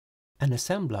An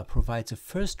assembler provides a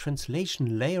first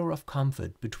translation layer of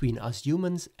comfort between us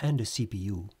humans and the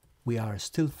CPU. We are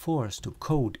still forced to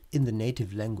code in the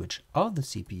native language of the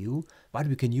CPU, but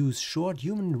we can use short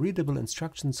human-readable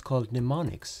instructions called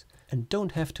mnemonics and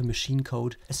don't have to machine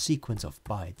code a sequence of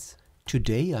bytes.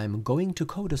 Today I'm going to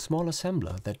code a small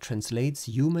assembler that translates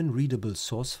human-readable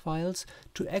source files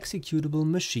to executable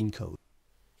machine code.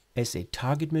 As a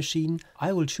target machine,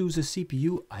 I will choose a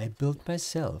CPU I built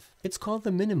myself. It's called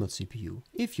the minimal CPU.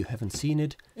 If you haven't seen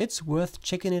it, it's worth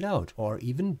checking it out or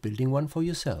even building one for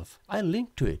yourself. I'll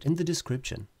link to it in the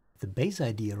description. The base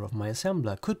idea of my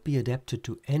assembler could be adapted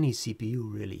to any CPU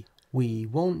really. We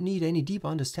won't need any deep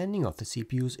understanding of the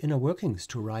CPU's inner workings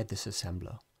to write this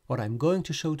assembler. What I'm going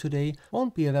to show today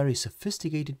won't be a very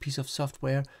sophisticated piece of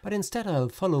software, but instead I'll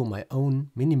follow my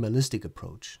own minimalistic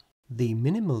approach. The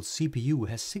minimal CPU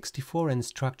has 64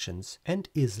 instructions and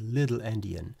is little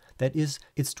endian. That is,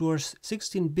 it stores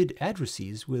 16-bit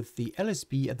addresses with the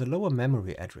LSB at the lower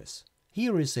memory address.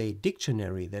 Here is a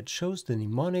dictionary that shows the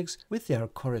mnemonics with their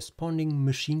corresponding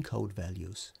machine code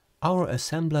values. Our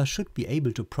assembler should be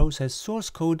able to process source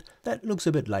code that looks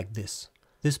a bit like this.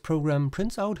 This program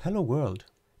prints out "Hello World."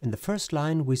 In the first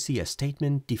line we see a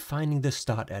statement defining the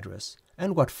start address,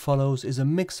 and what follows is a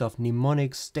mix of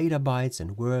mnemonics, data bytes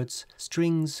and words,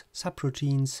 strings,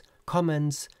 subroutines,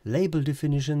 comments, label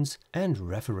definitions and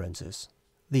references.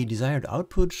 The desired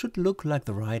output should look like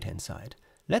the right-hand side.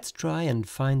 Let's try and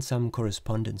find some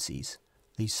correspondencies.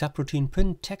 The subroutine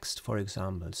print text, for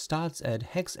example, starts at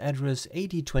hex address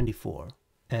 8024.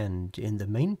 And in the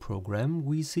main program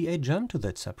we see a jump to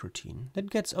that subroutine that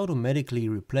gets automatically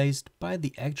replaced by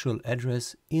the actual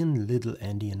address in little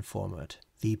endian format.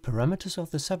 The parameters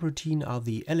of the subroutine are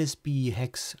the LSB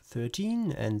hex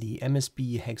 13 and the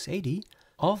MSB hex 80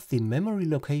 of the memory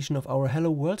location of our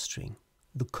hello world string.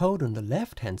 The code on the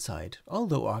left hand side,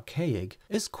 although archaic,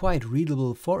 is quite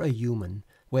readable for a human,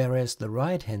 whereas the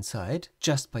right hand side,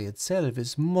 just by itself,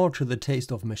 is more to the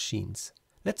taste of machines.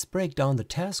 Let's break down the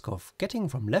task of getting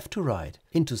from left to right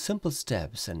into simple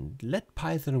steps and let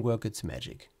Python work its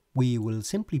magic. We will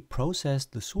simply process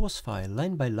the source file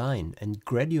line by line and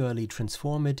gradually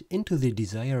transform it into the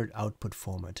desired output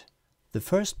format. The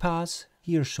first pass,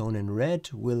 here shown in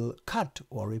red, will cut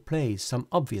or replace some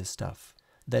obvious stuff.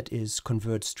 That is,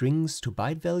 convert strings to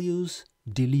byte values,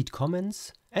 delete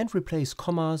comments, and replace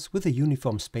commas with a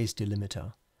uniform space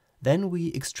delimiter. Then we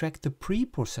extract the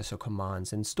preprocessor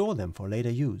commands and store them for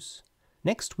later use.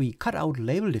 Next we cut out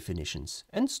label definitions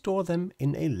and store them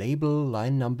in a label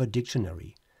line number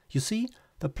dictionary. You see,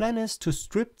 the plan is to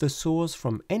strip the source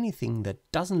from anything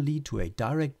that doesn't lead to a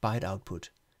direct byte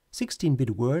output.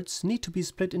 16-bit words need to be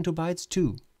split into bytes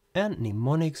too, and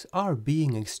mnemonics are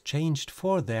being exchanged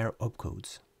for their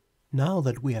opcodes. Now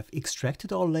that we have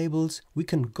extracted all labels, we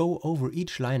can go over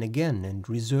each line again and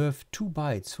reserve 2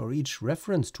 bytes for each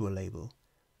reference to a label.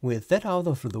 With that out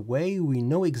of the way, we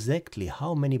know exactly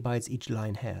how many bytes each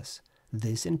line has.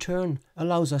 This in turn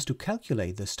allows us to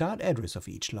calculate the start address of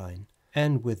each line.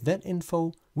 And with that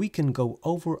info, we can go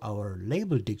over our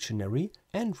label dictionary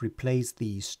and replace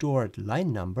the stored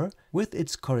line number with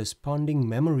its corresponding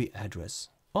memory address.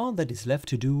 All that is left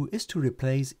to do is to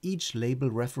replace each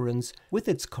label reference with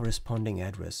its corresponding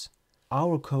address.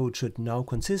 Our code should now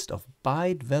consist of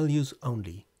byte values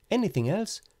only. Anything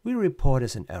else we report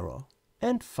as an error.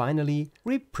 And finally,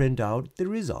 we print out the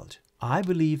result. I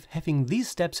believe having these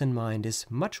steps in mind is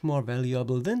much more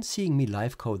valuable than seeing me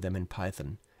live code them in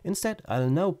Python. Instead, I'll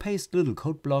now paste little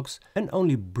code blocks and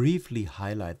only briefly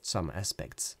highlight some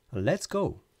aspects. Let's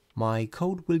go! My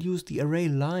code will use the array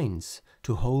lines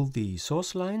to hold the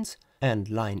source lines and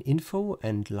line info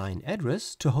and line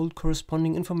address to hold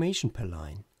corresponding information per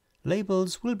line.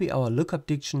 Labels will be our lookup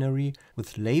dictionary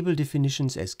with label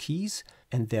definitions as keys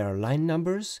and their line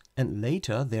numbers and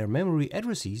later their memory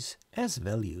addresses as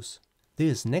values.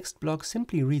 This next block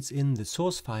simply reads in the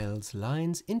source file's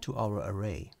lines into our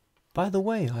array. By the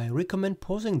way, I recommend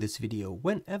pausing this video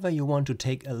whenever you want to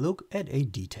take a look at a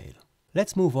detail.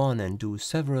 Let's move on and do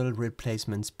several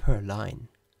replacements per line.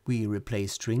 We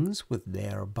replace strings with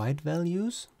their byte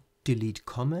values, delete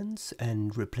comments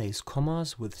and replace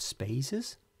commas with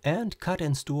spaces, and cut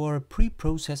and store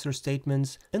preprocessor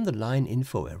statements in the line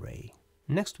info array.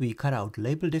 Next we cut out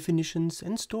label definitions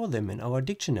and store them in our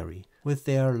dictionary with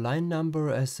their line number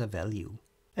as a value.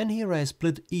 And here I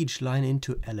split each line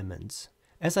into elements.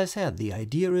 As I said, the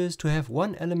idea is to have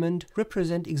one element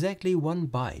represent exactly 1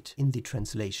 byte in the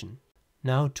translation.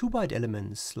 Now 2-byte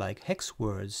elements like hex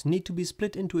words need to be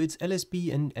split into its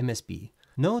LSB and MSB.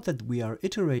 Note that we are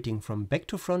iterating from back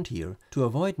to front here to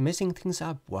avoid messing things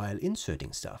up while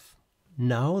inserting stuff.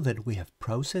 Now that we have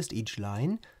processed each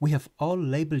line, we have all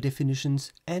label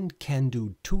definitions and can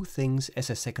do two things as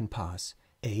a second pass.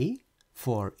 A.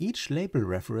 For each label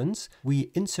reference, we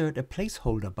insert a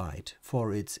placeholder byte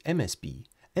for its MSB.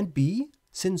 And B.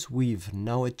 Since we've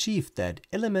now achieved that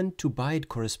element to byte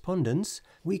correspondence,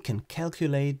 we can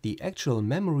calculate the actual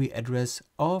memory address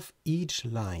of each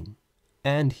line.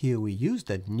 And here we use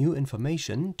that new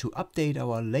information to update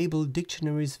our label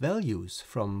dictionary's values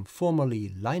from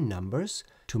formerly line numbers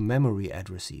to memory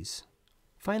addresses.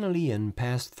 Finally, in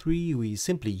pass 3, we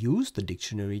simply use the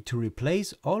dictionary to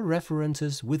replace all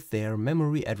references with their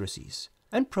memory addresses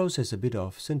and process a bit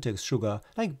of syntax sugar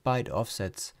like byte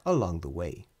offsets along the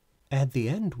way. At the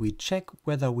end, we check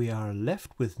whether we are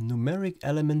left with numeric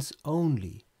elements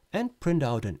only and print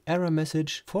out an error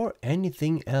message for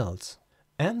anything else.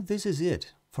 And this is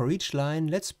it. For each line,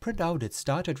 let's print out its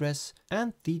start address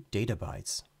and the data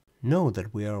bytes. Know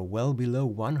that we are well below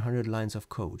 100 lines of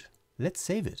code. Let's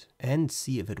save it and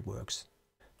see if it works.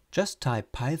 Just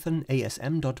type python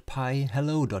asm.py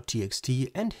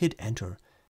hello.txt and hit enter.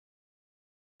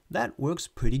 That works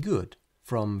pretty good.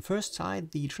 From first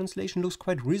sight, the translation looks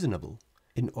quite reasonable.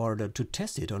 In order to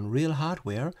test it on real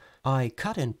hardware, I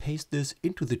cut and paste this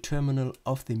into the terminal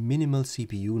of the minimal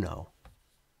CPU now.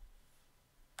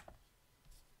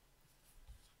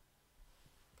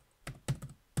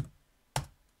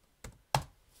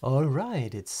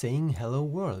 Alright, it's saying hello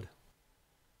world.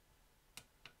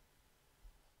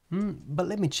 But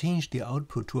let me change the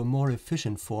output to a more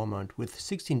efficient format with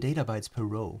 16 data bytes per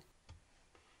row.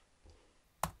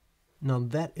 Now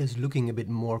that is looking a bit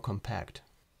more compact.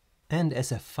 And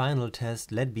as a final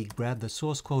test, let me grab the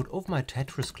source code of my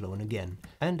Tetris clone again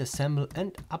and assemble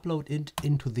and upload it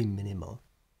into the minimal.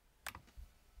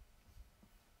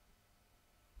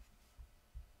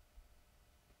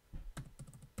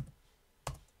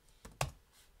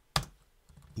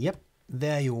 Yep,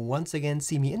 there you once again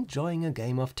see me enjoying a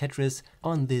game of Tetris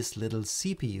on this little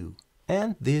CPU.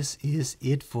 And this is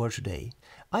it for today.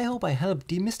 I hope I helped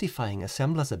demystifying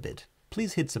assemblers a bit.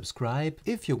 Please hit subscribe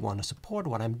if you want to support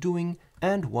what I'm doing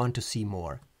and want to see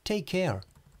more. Take care.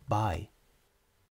 Bye.